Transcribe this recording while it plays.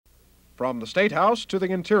From the State House to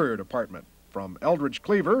the Interior Department, from Eldridge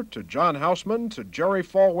Cleaver to John Houseman to Jerry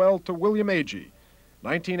Falwell to William Agee,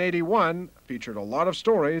 1981 featured a lot of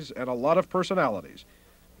stories and a lot of personalities.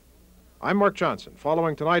 I'm Marc Johnson.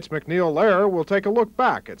 Following tonight's McNeil Lair, we'll take a look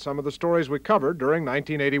back at some of the stories we covered during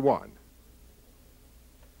 1981.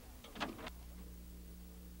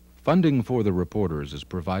 Funding for the reporters is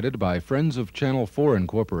provided by Friends of Channel 4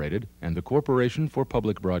 Incorporated and the Corporation for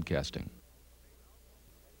Public Broadcasting.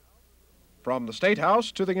 From the State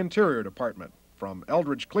House to the Interior Department, from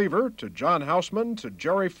Eldridge Cleaver to John Houseman to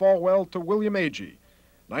Jerry Falwell to William Agee,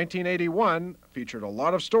 1981 featured a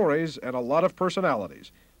lot of stories and a lot of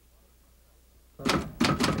personalities.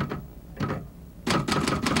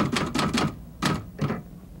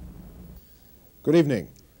 Good evening.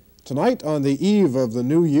 Tonight, on the eve of the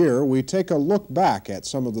new year, we take a look back at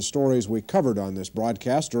some of the stories we covered on this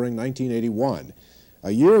broadcast during 1981.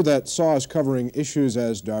 A year that saw us covering issues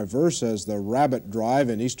as diverse as the rabbit drive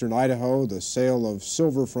in eastern Idaho, the sale of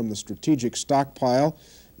silver from the strategic stockpile,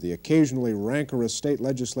 the occasionally rancorous state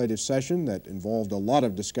legislative session that involved a lot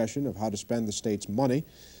of discussion of how to spend the state's money,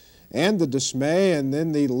 and the dismay and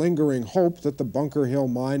then the lingering hope that the Bunker Hill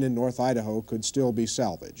mine in North Idaho could still be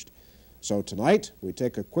salvaged. So tonight, we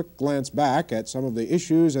take a quick glance back at some of the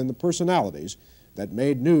issues and the personalities that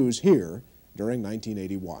made news here during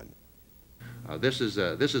 1981. This is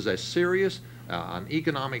a serious an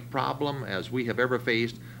economic problem as we have ever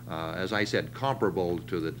faced, as I said, comparable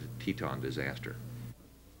to the Teton disaster.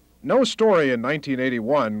 No story in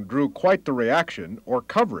 1981 drew quite the reaction or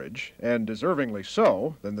coverage, and deservingly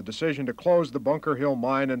so, than the decision to close the Bunker Hill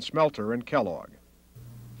mine and smelter in Kellogg.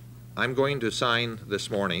 I'm going to sign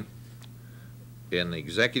this morning an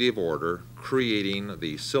executive order creating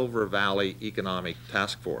the Silver Valley Economic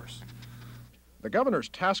Task Force. The governor's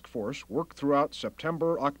task force worked throughout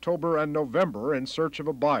September, October, and November in search of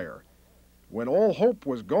a buyer. When all hope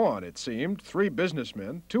was gone, it seemed, 3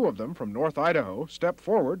 businessmen, 2 of them from North Idaho, stepped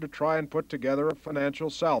forward to try and put together a financial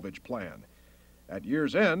salvage plan. At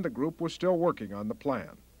year's end, the group was still working on the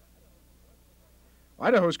plan.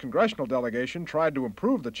 Idaho's congressional delegation tried to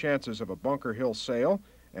improve the chances of a Bunker Hill sale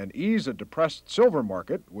and ease a depressed silver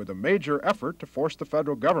market with a major effort to force the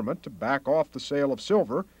federal government to back off the sale of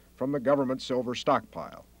silver from the government silver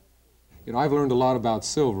stockpile. You know, I've learned a lot about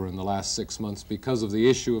silver in the last 6 months because of the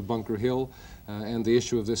issue of Bunker Hill and the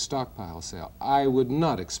issue of this stockpile sale. I would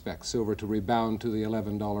not expect silver to rebound to the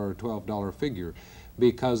 $11 or $12 figure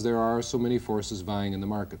because there are so many forces vying in the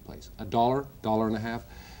marketplace. $1, $1.50,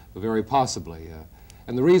 very possibly.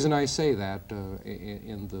 And the reason I say that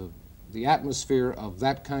in the atmosphere of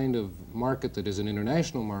that kind of market that is an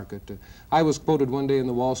international market, I was quoted one day in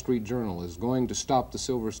the Wall Street Journal as going to stop the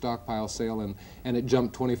silver stockpile sale, and it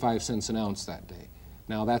jumped 25 cents an ounce that day.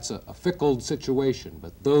 Now that's a fickle situation,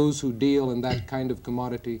 but those who deal in that kind of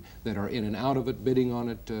commodity, that are in and out of it, bidding on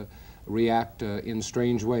it, react in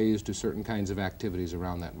strange ways to certain kinds of activities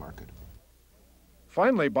around that market.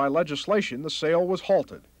 Finally, by legislation, the sale was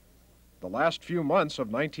halted. The last few months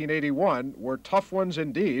of 1981 were tough ones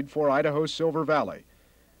indeed for Idaho's Silver Valley.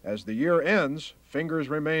 As the year ends, fingers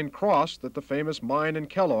remain crossed that the famous mine in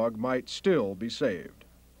Kellogg might still be saved.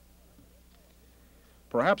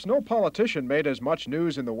 Perhaps no politician made as much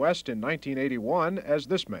news in the West in 1981 as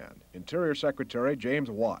this man, Interior Secretary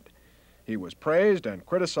James Watt. He was praised and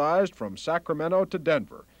criticized from Sacramento to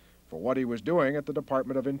Denver for what he was doing at the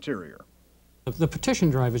Department of Interior. The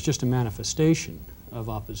petition drive is just a manifestation of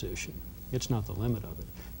opposition. It's not the limit of it.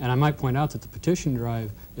 And I might point out that the petition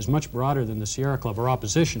drive is much broader than the Sierra Club, or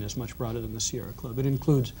opposition is much broader than the Sierra Club. It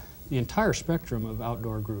includes the entire spectrum of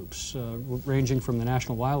outdoor groups, ranging from the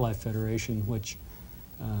National Wildlife Federation, which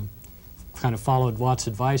kind of followed Watt's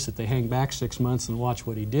advice that they hang back 6 months and watch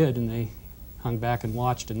what he did, and they hung back and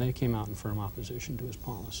watched, and they came out in firm opposition to his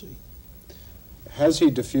policy. Has he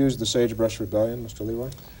diffused the Sagebrush Rebellion, Mr.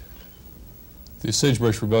 Leroy? The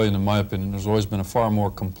Sagebrush Rebellion, in my opinion, has always been a far more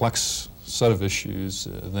complex set of issues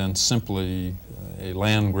than simply a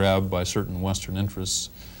land grab by certain Western interests,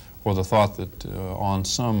 or the thought that on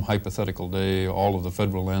some hypothetical day all of the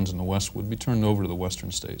federal lands in the West would be turned over to the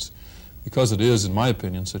Western states. Because it is, in my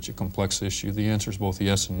opinion, such a complex issue, the answer is both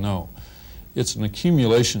yes and no. It's an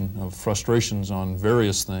accumulation of frustrations on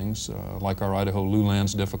various things, like our Idaho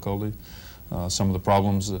lowlands difficulty, some of the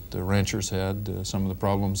problems that the ranchers had, some of the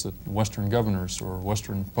problems that Western governors or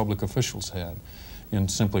Western public officials had in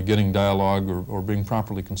simply getting dialogue or being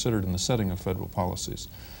properly considered in the setting of federal policies.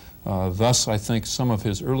 Thus, I think some of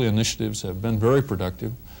his early initiatives have been very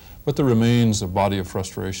productive, but there remains a body of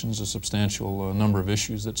frustrations, a substantial number of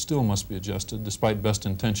issues that still must be adjusted, despite best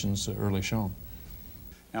intentions early shown.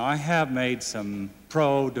 Now, I have made some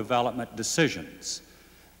pro-development decisions,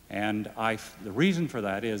 and the reason for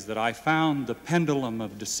that is that I found the pendulum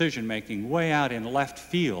of decision-making way out in left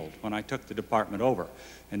field when I took the department over.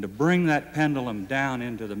 And to bring that pendulum down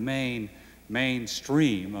into the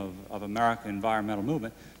mainstream of American environmental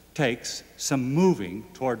movement takes some moving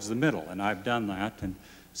towards the middle, and I've done that, and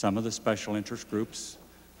some of the special interest groups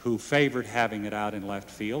who favored having it out in left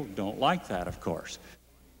field don't like that, of course.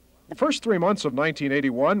 The first 3 months of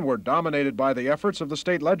 1981 were dominated by the efforts of the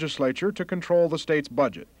state legislature to control the state's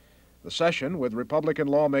budget. The session, with Republican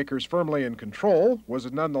lawmakers firmly in control, was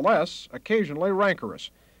nonetheless occasionally rancorous.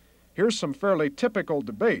 Here's some fairly typical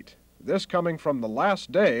debate, this coming from the last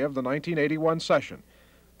day of the 1981 session.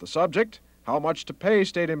 The subject, how much to pay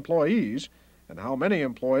state employees and how many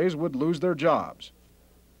employees would lose their jobs.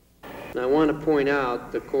 I want to point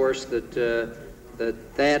out, of course, that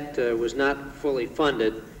was not fully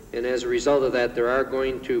funded, and as a result of that, there are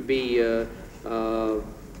going to be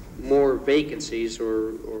more vacancies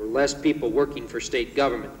or less people working for state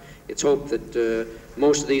government. It's hoped that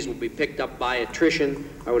most of these will be picked up by attrition.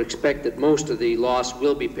 I would expect that most of the loss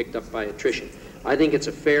will be picked up by attrition. I think it's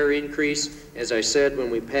a fair increase. As I said when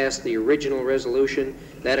we passed the original resolution,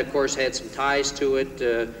 that of course had some ties to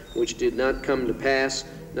it which did not come to pass.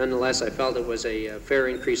 Nonetheless, I felt it was a fair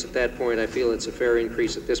increase at that point. I feel it's a fair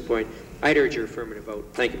increase at this point. I'd urge your affirmative vote.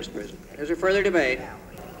 Thank you, Mr. President. Is there further debate?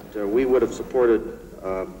 We would have supported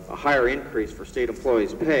a higher increase for state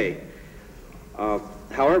employees' pay.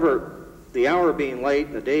 However, the hour being late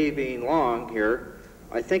and the day being long here,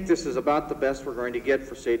 I think this is about the best we're going to get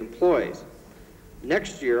for state employees.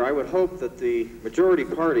 Next year, I would hope that the majority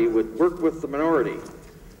party would work with the minority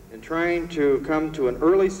in trying to come to an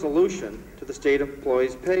early solution to the state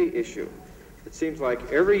employees' pay issue. It seems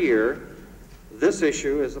like every year, this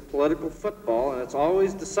issue is a political football, and it's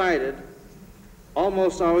always decided,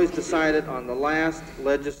 almost always decided on the last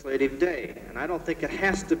legislative day. And I don't think it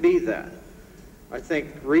has to be that. I think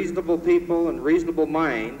reasonable people and reasonable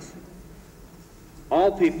minds,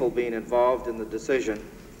 all people being involved in the decision,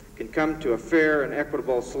 can come to a fair and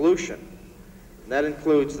equitable solution. And that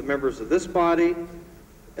includes the members of this body,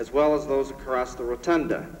 as well as those across the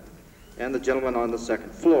rotunda, and the gentleman on the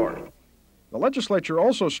second floor. The legislature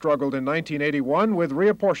also struggled in 1981 with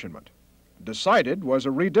reapportionment. Decided was a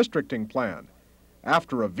redistricting plan.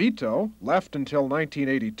 After a veto, left until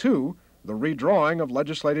 1982, the redrawing of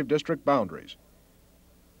legislative district boundaries.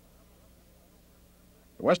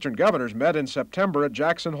 The Western governors met in September at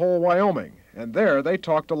Jackson Hole, Wyoming, and there they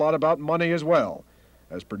talked a lot about money as well.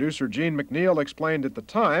 As producer Gene McNeil explained at the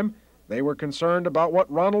time, they were concerned about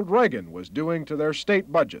what Ronald Reagan was doing to their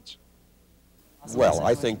state budgets. Well,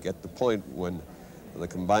 I think at the point when the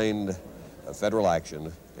combined federal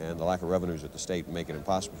action and the lack of revenues at the state make it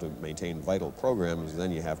impossible to maintain vital programs,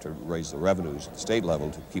 then you have to raise the revenues at the state level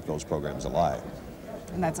to keep those programs alive.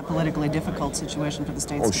 And that's a politically difficult situation for the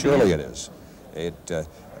states. Oh, surely it is.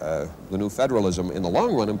 The new federalism in the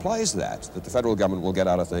long run implies that the federal government will get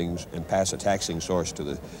out of things and pass a taxing source to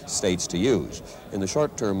the states to use. In the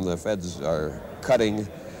short term, the feds are cutting,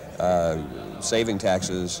 saving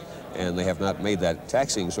taxes, and they have not made that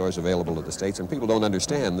taxing source available to the states, and people don't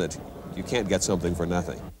understand that you can't get something for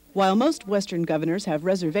nothing. While most Western governors have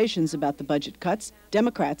reservations about the budget cuts,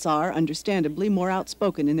 Democrats are, understandably, more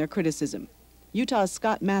outspoken in their criticism. Utah's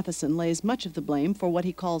Scott Matheson lays much of the blame for what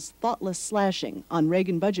he calls thoughtless slashing on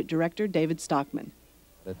Reagan Budget Director David Stockman.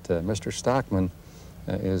 Mr. Stockman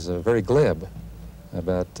is very glib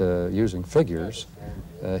about using figures.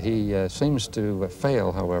 He seems to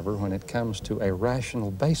fail, however, when it comes to a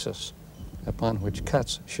rational basis upon which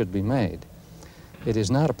cuts should be made. It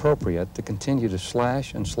is not appropriate to continue to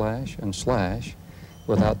slash and slash and slash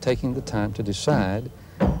without taking the time to decide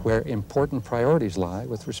where important priorities lie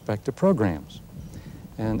with respect to programs.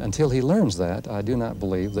 And until he learns that, I do not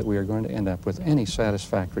believe that we are going to end up with any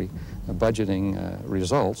satisfactory budgeting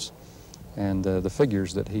results. And the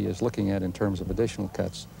figures that he is looking at in terms of additional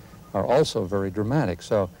cuts are also very dramatic.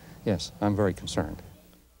 So, yes, I'm very concerned.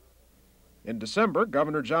 In December,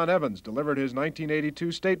 Governor John Evans delivered his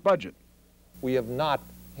 1982 state budget. We have not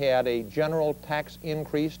had a general tax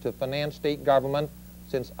increase to finance state government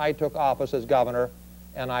since I took office as governor,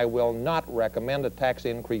 and I will not recommend a tax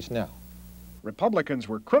increase now. Republicans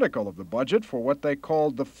were critical of the budget for what they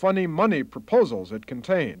called the funny money proposals it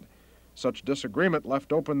contained. Such disagreement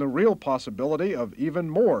left open the real possibility of even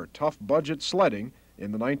more tough budget sledding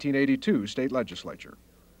in the 1982 state legislature.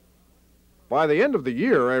 By the end of the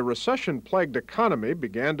year, a recession-plagued economy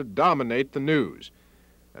began to dominate the news,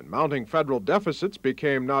 and mounting federal deficits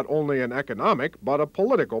became not only an economic but a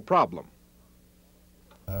political problem.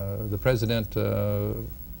 The president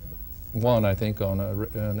won, I think, on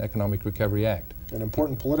an Economic Recovery Act. An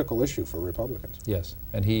important political issue for Republicans. Yes,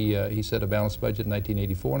 and he set a balanced budget in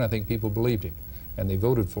 1984, and I think people believed him, and they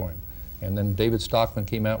voted for him. And then David Stockman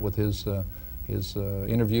came out with his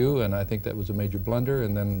interview, and I think that was a major blunder.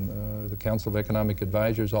 And then the Council of Economic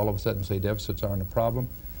Advisors all of a sudden say deficits aren't a problem,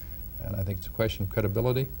 and I think it's a question of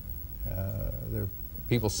credibility. There are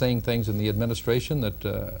people saying things in the administration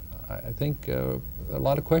that I think a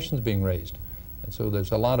lot of questions being raised. And so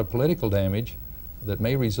there's a lot of political damage that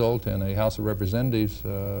may result in a House of Representatives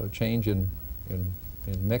change in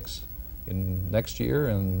mix in next year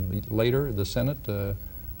and later the Senate. The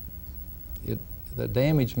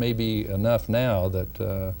damage may be enough now that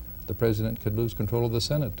the President could lose control of the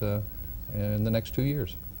Senate in the next 2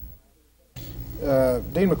 years.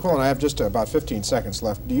 Dean McQuillan, I have just about 15 seconds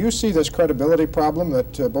left. Do you see this credibility problem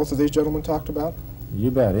that both of these gentlemen talked about? You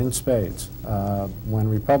bet, in spades. When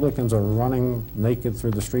Republicans are running naked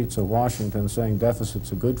through the streets of Washington saying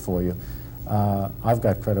deficits are good for you, I've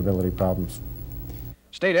got credibility problems.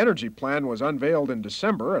 State Energy Plan was unveiled in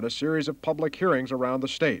December at a series of public hearings around the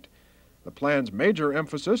state. The plan's major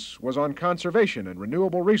emphasis was on conservation and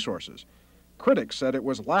renewable resources. Critics said it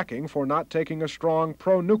was lacking for not taking a strong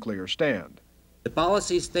pro-nuclear stand. The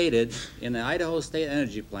policy stated in the Idaho State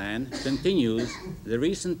Energy Plan continues the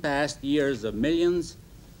recent past years of millions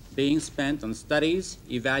being spent on studies,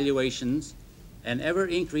 evaluations, and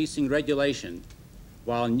ever-increasing regulation,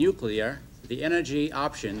 while nuclear, the energy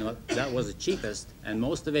option that was the cheapest and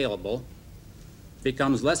most available,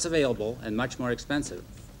 becomes less available and much more expensive.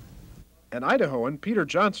 An Idahoan, Peter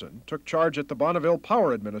Johnson, took charge at the Bonneville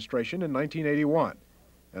Power Administration in 1981,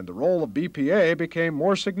 and the role of BPA became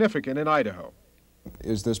more significant in Idaho.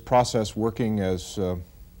 Is this process working as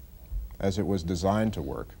it was designed to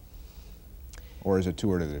work, or is it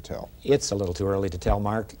too early to tell? It's a little too early to tell,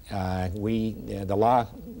 Mark. There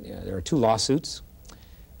are 2 lawsuits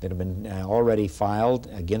that have been already filed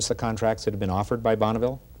against the contracts that have been offered by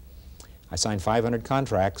Bonneville. I signed 500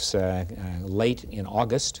 contracts late in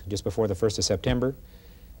August, just before the 1st of September,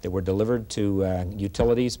 that were delivered to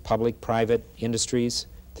utilities, public, private, industries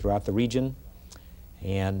throughout the region.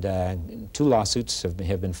 And 2 lawsuits have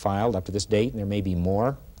been filed up to this date, and there may be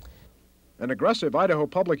more. An aggressive Idaho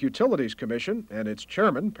Public Utilities Commission and its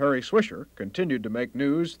chairman, Perry Swisher, continued to make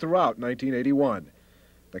news throughout 1981.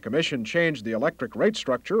 The commission changed the electric rate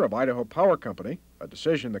structure of Idaho Power Company, a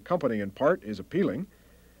decision the company in part is appealing.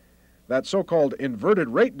 That so-called inverted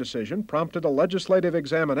rate decision prompted a legislative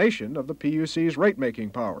examination of the PUC's rate-making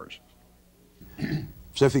powers.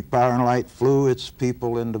 Pacific Power and Light flew its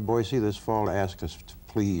people into Boise this fall to ask us to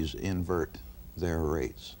please invert their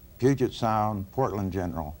rates. Puget Sound, Portland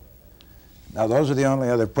General. Now, those are the only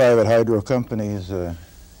other private hydro companies in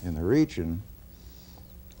the region.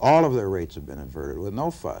 All of their rates have been inverted with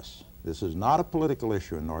no fuss. This is not a political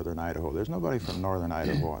issue in northern Idaho. There's nobody from northern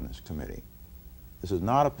Idaho on this committee. This is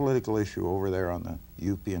not a political issue over there on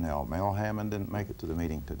the UP&L. Mel Hammond didn't make it to the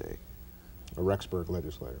meeting today. A Rexburg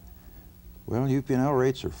legislator. Well, UP&L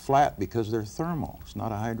rates are flat because they're thermal. It's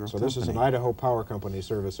not a hydro company. So this is an Idaho Power Company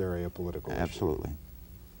service area political issue. Absolutely.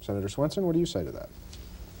 Senator Swenson, what do you say to that?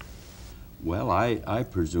 Well, I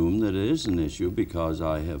presume that it is an issue because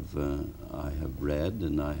I have read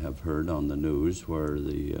and I have heard on the news where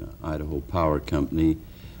the Idaho Power Company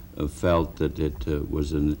felt that it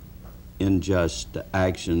was an unjust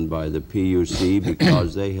action by the PUC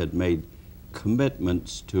because they had made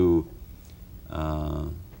commitments to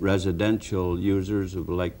residential users of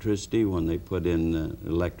electricity when they put in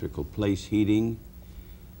electrical place heating,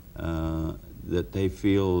 that they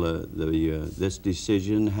feel this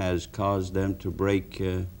decision has caused them to break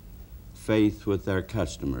faith with their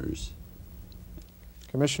customers.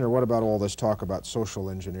 Commissioner, what about all this talk about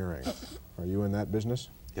social engineering? Are you in that business?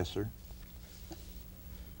 Yes, sir.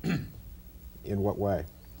 In what way?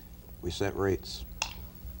 We set rates.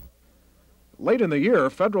 Late in the year,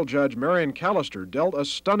 federal judge Marion Callister dealt a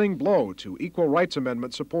stunning blow to Equal Rights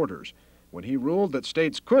Amendment supporters when he ruled that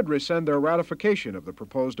states could rescind their ratification of the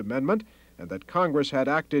proposed amendment and that Congress had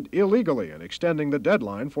acted illegally in extending the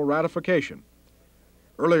deadline for ratification.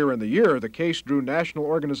 Earlier in the year, the case drew National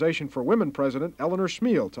Organization for Women President Eleanor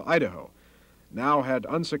Smeal to Idaho, now had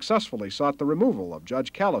unsuccessfully sought the removal of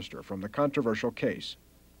Judge Callister from the controversial case.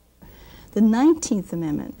 The 19th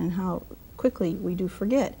Amendment, and how quickly we do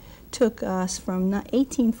forget, took us from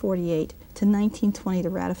 1848 to 1920 to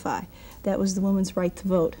ratify. That was the woman's right to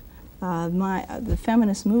vote. The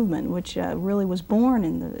feminist movement, which really was born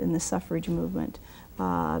in the suffrage movement,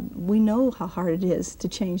 we know how hard it is to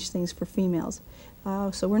change things for females.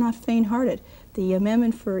 So we're not faint-hearted. The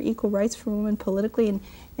amendment for equal rights for women politically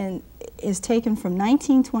and is taken from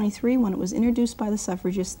 1923 when it was introduced by the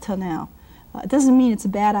suffragists till now. It doesn't mean it's a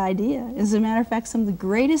bad idea. As a matter of fact, some of the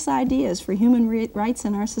greatest ideas for human rights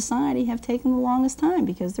in our society have taken the longest time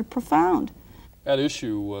because they're profound. At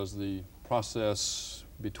issue was the process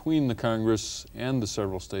between the Congress and the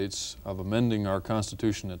several states of amending our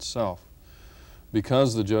Constitution itself.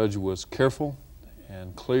 Because the judge was careful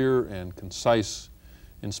and clear and concise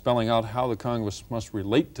in spelling out how the Congress must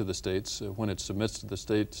relate to the states when it submits to the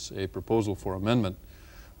states a proposal for amendment,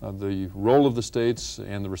 the role of the states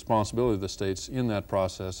and the responsibility of the states in that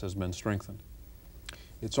process has been strengthened.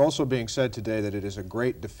 It's also being said today that it is a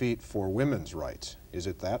great defeat for women's rights. Is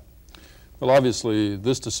it that? Well, obviously,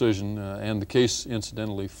 this decision and the case,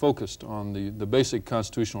 incidentally, focused on the basic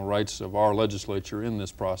constitutional rights of our legislature in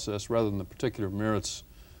this process rather than the particular merits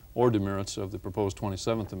or demerits of the proposed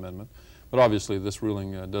 27th Amendment. But obviously, this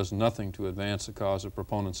ruling does nothing to advance the cause of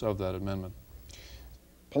proponents of that amendment.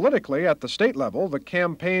 Politically, at the state level, the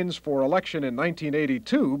campaigns for election in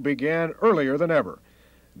 1982 began earlier than ever.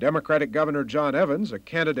 Democratic Governor John Evans, a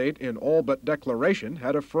candidate in all but declaration,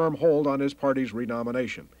 had a firm hold on his party's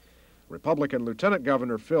renomination. Republican Lieutenant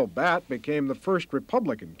Governor Phil Batt became the first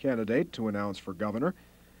Republican candidate to announce for governor.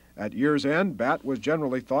 At year's end, Batt was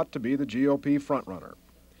generally thought to be the GOP frontrunner.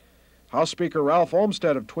 House Speaker Ralph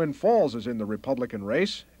Olmsted of Twin Falls is in the Republican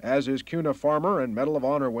race, as is Cuna farmer and Medal of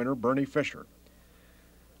Honor winner Bernie Fisher.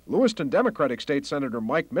 Lewiston Democratic State Senator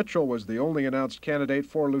Mike Mitchell was the only announced candidate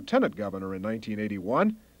for lieutenant governor in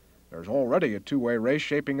 1981. There's already a two-way race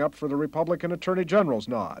shaping up for the Republican Attorney General's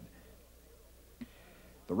nod.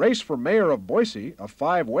 The race for mayor of Boise, a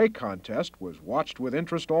five-way contest, was watched with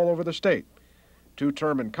interest all over the state.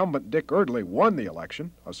 Two-term incumbent Dick Erdley won the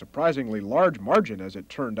election, a surprisingly large margin as it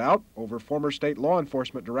turned out, over former state law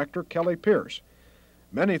enforcement director Kelly Pierce.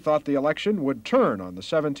 Many thought the election would turn on the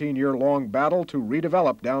 17-year-long battle to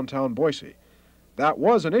redevelop downtown Boise. That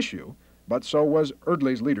was an issue, but so was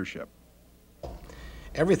Erdley's leadership.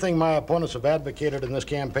 Everything my opponents have advocated in this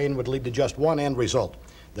campaign would lead to just one end result.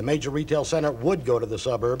 The major retail center would go to the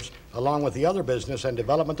suburbs, along with the other business and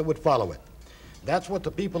development that would follow it. That's what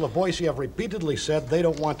the people of Boise have repeatedly said they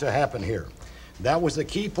don't want to happen here. That was the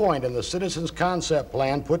key point in the Citizens Concept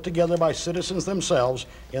Plan put together by citizens themselves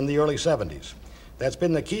in the early 70s. That's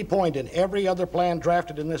been the key point in every other plan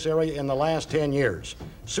drafted in this area in the last 10 years.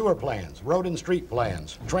 Sewer plans, road and street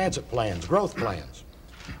plans, transit plans, growth plans.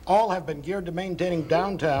 All have been geared to maintaining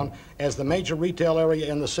downtown as the major retail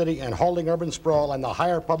area in the city and halting urban sprawl and the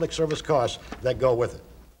higher public service costs that go with it.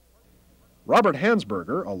 Robert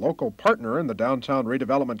Hansberger, a local partner in the Downtown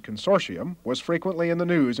Redevelopment Consortium, was frequently in the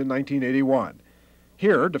news in 1981.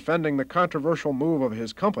 Here, defending the controversial move of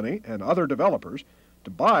his company and other developers to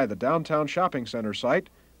buy the downtown shopping center site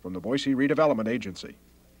from the Boise Redevelopment Agency.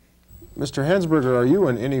 Mr. Hansberger, are you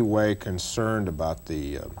in any way concerned about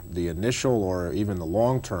the initial or even the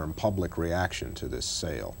long-term public reaction to this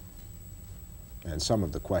sale and some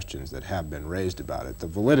of the questions that have been raised about it? The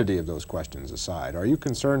validity of those questions aside, are you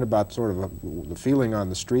concerned about sort of the feeling on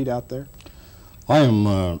the street out there?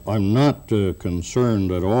 I'm not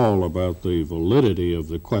concerned at all about the validity of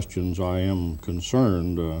the questions. I am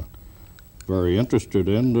concerned, very interested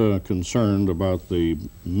and concerned about the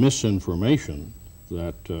misinformation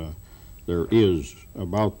that there is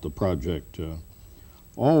about the project.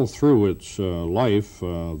 All through its life,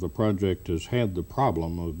 the project has had the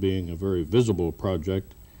problem of being a very visible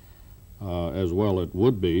project, as well it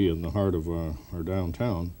would be in the heart of our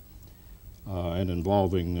downtown, and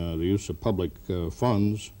involving the use of public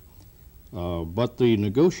funds. But the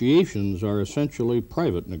negotiations are essentially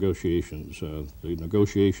private negotiations, the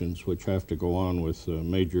negotiations which have to go on with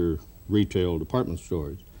major retail department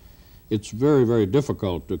stores. It's very, very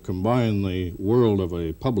difficult to combine the world of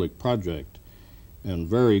a public project and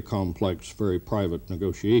very complex, very private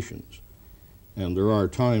negotiations. And there are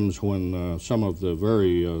times when some of the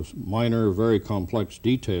very minor, very complex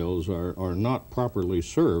details are not properly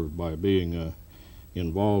served by being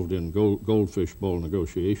involved in goldfish bowl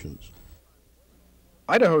negotiations.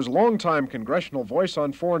 Idaho's longtime congressional voice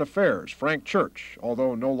on foreign affairs, Frank Church,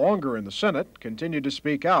 although no longer in the Senate, continued to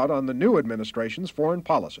speak out on the new administration's foreign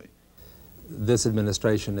policy. This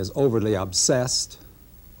administration is overly obsessed,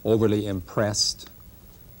 overly impressed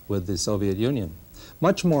with the Soviet Union,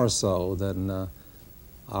 much more so than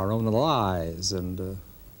our own allies and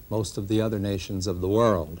most of the other nations of the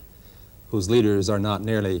world, whose leaders are not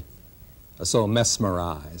nearly so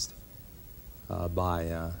mesmerized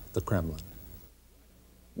by the Kremlin.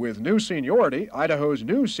 With new seniority, Idaho's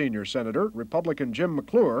new senior senator, Republican Jim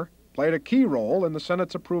McClure, played a key role in the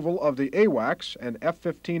Senate's approval of the AWACS and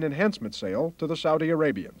F-15 enhancement sale to the Saudi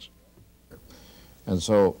Arabians. And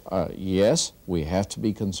so, yes, we have to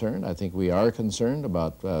be concerned. I think we are concerned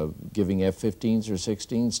about giving F-15s or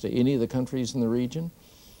 16s to any of the countries in the region.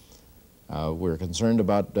 We're concerned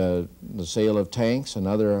about the sale of tanks and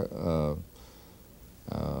other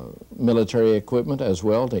military equipment as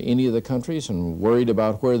well to any of the countries, and worried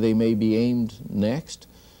about where they may be aimed next.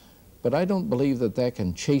 But I don't believe that that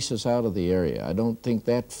can chase us out of the area. I don't think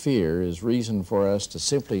that fear is reason for us to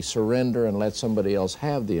simply surrender and let somebody else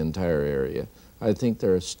have the entire area. I think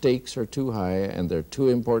their stakes are too high and they're too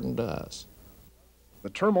important to us. The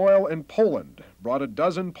turmoil in Poland brought a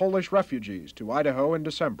dozen Polish refugees to Idaho in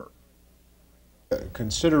December.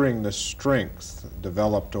 Considering the strength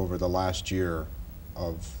developed over the last year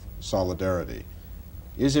of solidarity,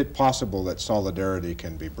 is it possible that solidarity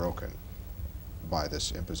can be broken by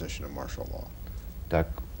this imposition of martial law? Tak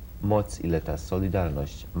moc, ile ta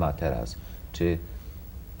solidarność ma teraz, czy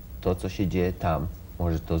to, co się dzieje tam,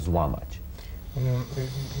 może to złamać?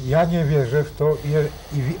 Ja nie wierzę w to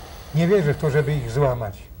nie wierzę w to, żeby ich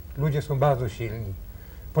złamać. Ludzie są bardzo silni.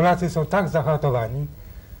 Polacy są tak zahartowani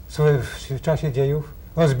w czasie dziejów,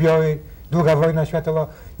 rozbiory, II wojna światowa,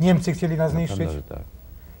 Niemcy chcieli nas zniszczyć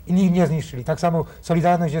i nikt nie zniszczyli. Tak samo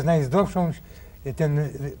Solidarność jest najzdrowszą, ten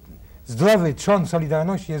zdrowy trzon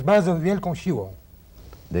Solidarności jest bardzo wielką siłą.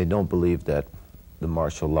 They don't believe that the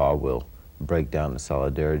martial law will break down the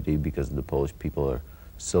solidarity because the Polish people are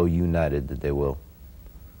so united that they will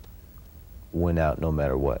win out no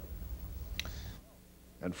matter what.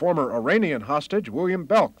 And former Iranian hostage William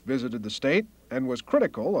Belk visited the state and was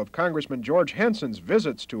critical of Congressman George Hansen's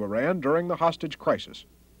visits to Iran during the hostage crisis.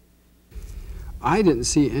 I didn't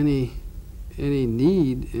see any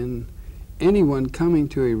need in anyone coming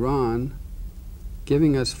to Iran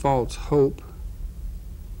giving us false hope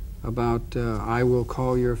about I will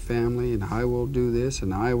call your family and I will do this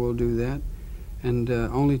and I will do that, and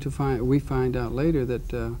only to find out later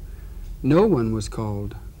that no one was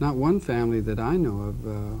called. Not one family that I know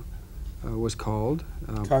of was called.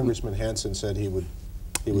 Congressman Hansen said he would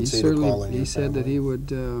see the calling. He said that he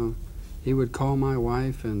would call my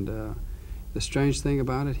wife, and the strange thing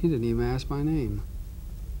about it, he didn't even ask my name.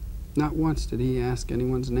 Not once did he ask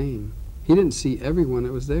anyone's name. He didn't see everyone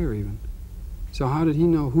that was there even. So how did he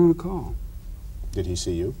know who to call? Did he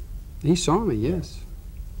see you? He saw me, yes.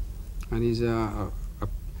 And he's a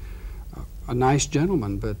nice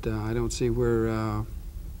gentleman, but I don't see where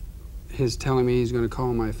his telling me he's going to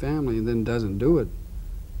call my family and then doesn't do it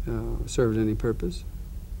served any purpose.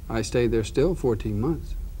 I stayed there still 14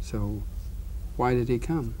 months, so why did he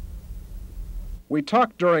come? We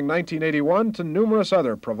talked during 1981 to numerous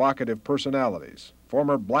other provocative personalities.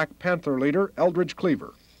 Former Black Panther leader Eldridge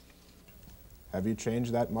Cleaver. Have you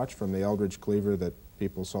changed that much from the Eldridge Cleaver that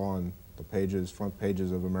people saw on the front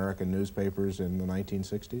pages of American newspapers in the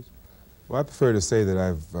 1960s? Well, I prefer to say that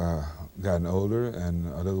I've gotten older and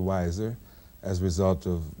a little wiser as a result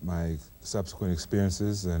of my subsequent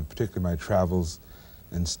experiences, and particularly my travels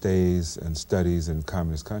and stays and studies in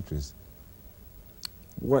communist countries.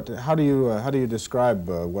 How do you describe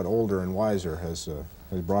what older and wiser has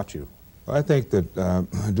brought you? Well, I think that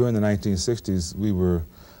during the 1960s we were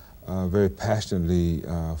very passionately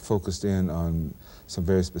focused in on some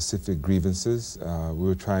very specific grievances. We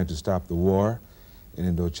were trying to stop the war in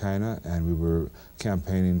Indochina, and we were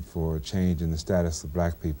campaigning for change in the status of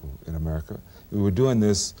black people in America. We were doing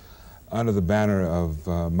this under the banner of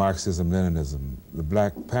Marxism-Leninism. The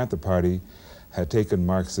Black Panther Party had taken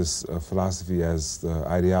Marxist philosophy as the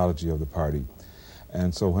ideology of the party.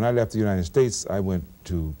 And so when I left the United States, I went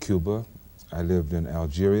to Cuba. I lived in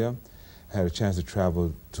Algeria. I had a chance to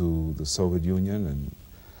travel to the Soviet Union and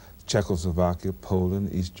Czechoslovakia,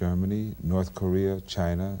 Poland, East Germany, North Korea,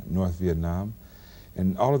 China, North Vietnam.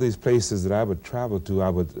 And all of these places that I would travel to, I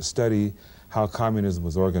would study how communism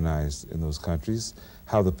was organized in those countries,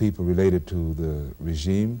 how the people related to the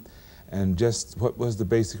regime, and just what was the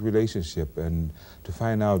basic relationship, and to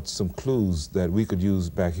find out some clues that we could use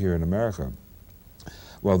back here in America.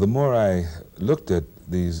 Well, the more I looked at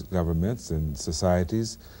these governments and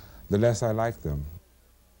societies, the less I liked them.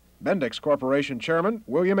 Bendix Corporation Chairman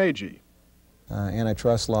William Agee.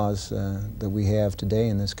 Antitrust laws that we have today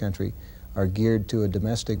in this country are geared to a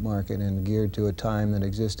domestic market and geared to a time that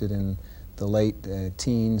existed in the late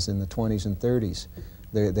teens and the 20s and 30s.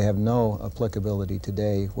 They have no applicability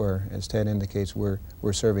today where, as Ted indicates, we're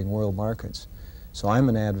serving world markets. So I'm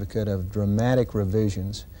an advocate of dramatic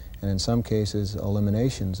revisions and in some cases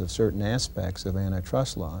eliminations of certain aspects of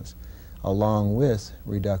antitrust laws, along with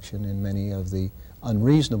reduction in many of the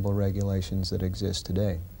unreasonable regulations that exist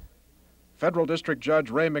today. Federal District Judge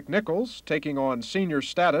Ray McNichols, taking on senior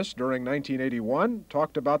status during 1981,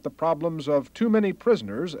 talked about the problems of too many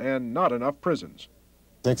prisoners and not enough prisons.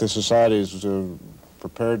 I think the society is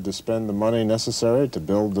prepared to spend the money necessary to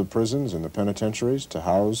build the prisons and the penitentiaries to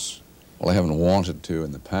house. Well, I haven't wanted to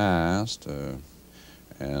in the past,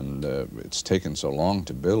 and it's taken so long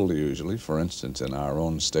to build usually. For instance, in our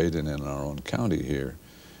own state and in our own county here,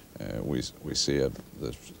 we see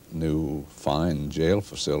this new fine jail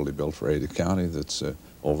facility built for Ada County that's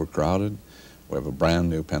overcrowded. We have a brand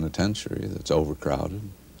new penitentiary that's overcrowded.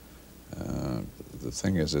 The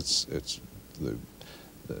thing is,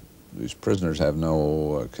 these prisoners have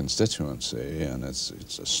no constituency, and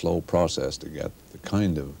it's a slow process to get the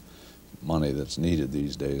kind of money that's needed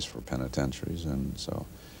these days for penitentiaries, and so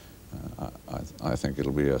I think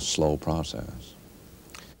it'll be a slow process.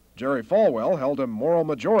 Jerry Falwell held a moral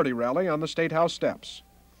majority rally on the State House steps.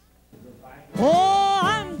 Oh,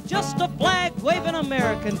 I'm just a flag-waving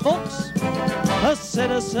American, folks. A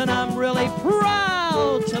citizen I'm really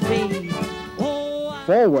proud to be.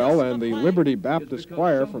 Falwell and the Liberty Baptist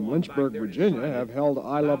Choir from Lynchburg, Virginia, have held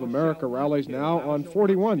I Love America rallies now on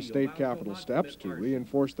 41 state capitol steps to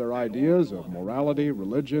reinforce their ideas of morality,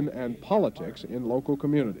 religion, and politics in local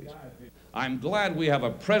communities. I'm glad we have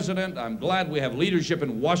a president, I'm glad we have leadership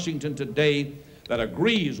in Washington today that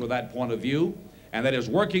agrees with that point of view and that is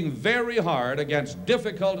working very hard against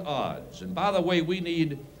difficult odds. And by the way, we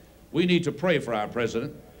need to pray for our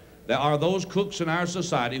president. There are those crooks in our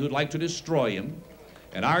society who'd like to destroy him,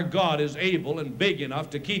 and our God is able and big enough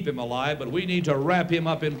to keep him alive, but we need to wrap him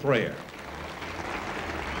up in prayer.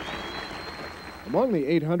 Among the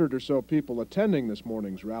 800 or so people attending this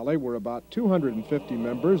morning's rally were about 250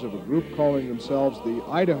 members of a group calling themselves the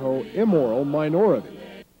Idaho Immoral Minority.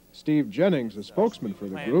 Steve Jennings, the spokesman for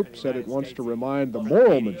the group, said it wants to remind the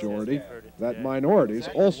moral majority that minorities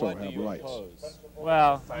also have rights.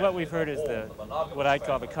 Well, what we've heard is what I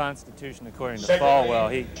call the Constitution according to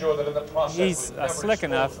Falwell. He's slick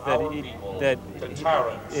enough that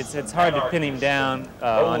it's hard to pin him down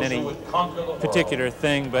on any particular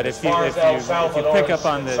thing. But if you pick up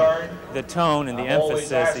on the tone and the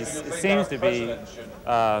emphasis, he seems to be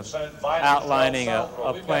outlining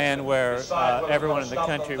a plan where everyone in the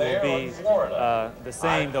country will be the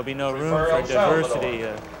same. There'll be no room for diversity.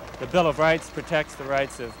 The Bill of Rights protects the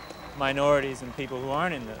rights of minorities and people who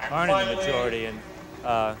aren't in the majority, and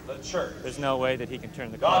there's no way that he can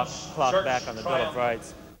turn the clock back on the Bill of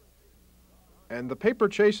Rights. And the paper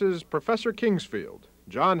chase's Professor Kingsfield,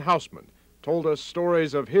 John Houseman, told us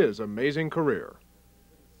stories of his amazing career.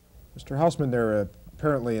 Mr. Houseman, there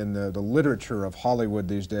apparently in the literature of Hollywood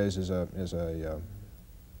these days is a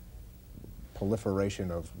proliferation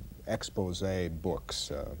of expose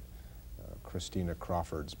books. Christina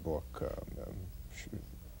Crawford's book,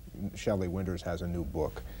 Shelley Winters has a new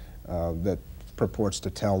book that purports to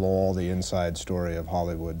tell all the inside story of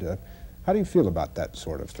Hollywood. How do you feel about that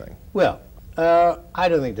sort of thing? Well, I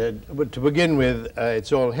don't think that, but to begin with,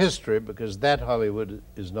 it's all history, because that Hollywood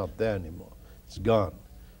is not there anymore. It's gone.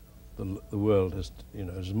 The world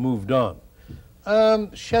has moved on.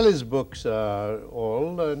 Shelley's books are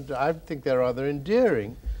all, and I think they're rather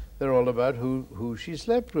endearing. They're all about who she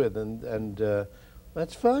slept with, and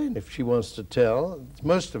that's fine if she wants to tell.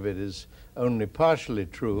 Most of it is only partially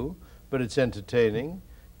true, but it's entertaining,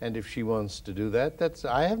 and if she wants to do that,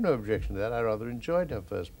 I have no objection to that. I rather enjoyed her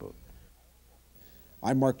first book.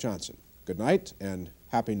 I'm Marc Johnson. Good night and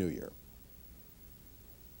Happy New Year.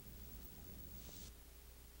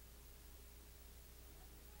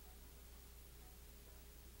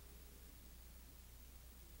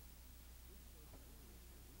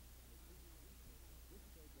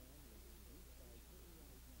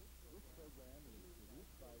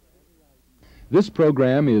 This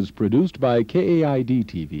program is produced by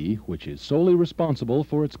KAID-TV, which is solely responsible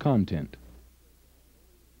for its content.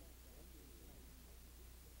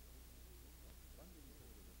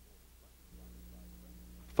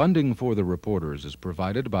 Funding for the reporters is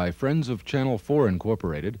provided by Friends of Channel 4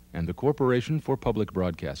 Incorporated and the Corporation for Public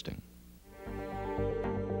Broadcasting.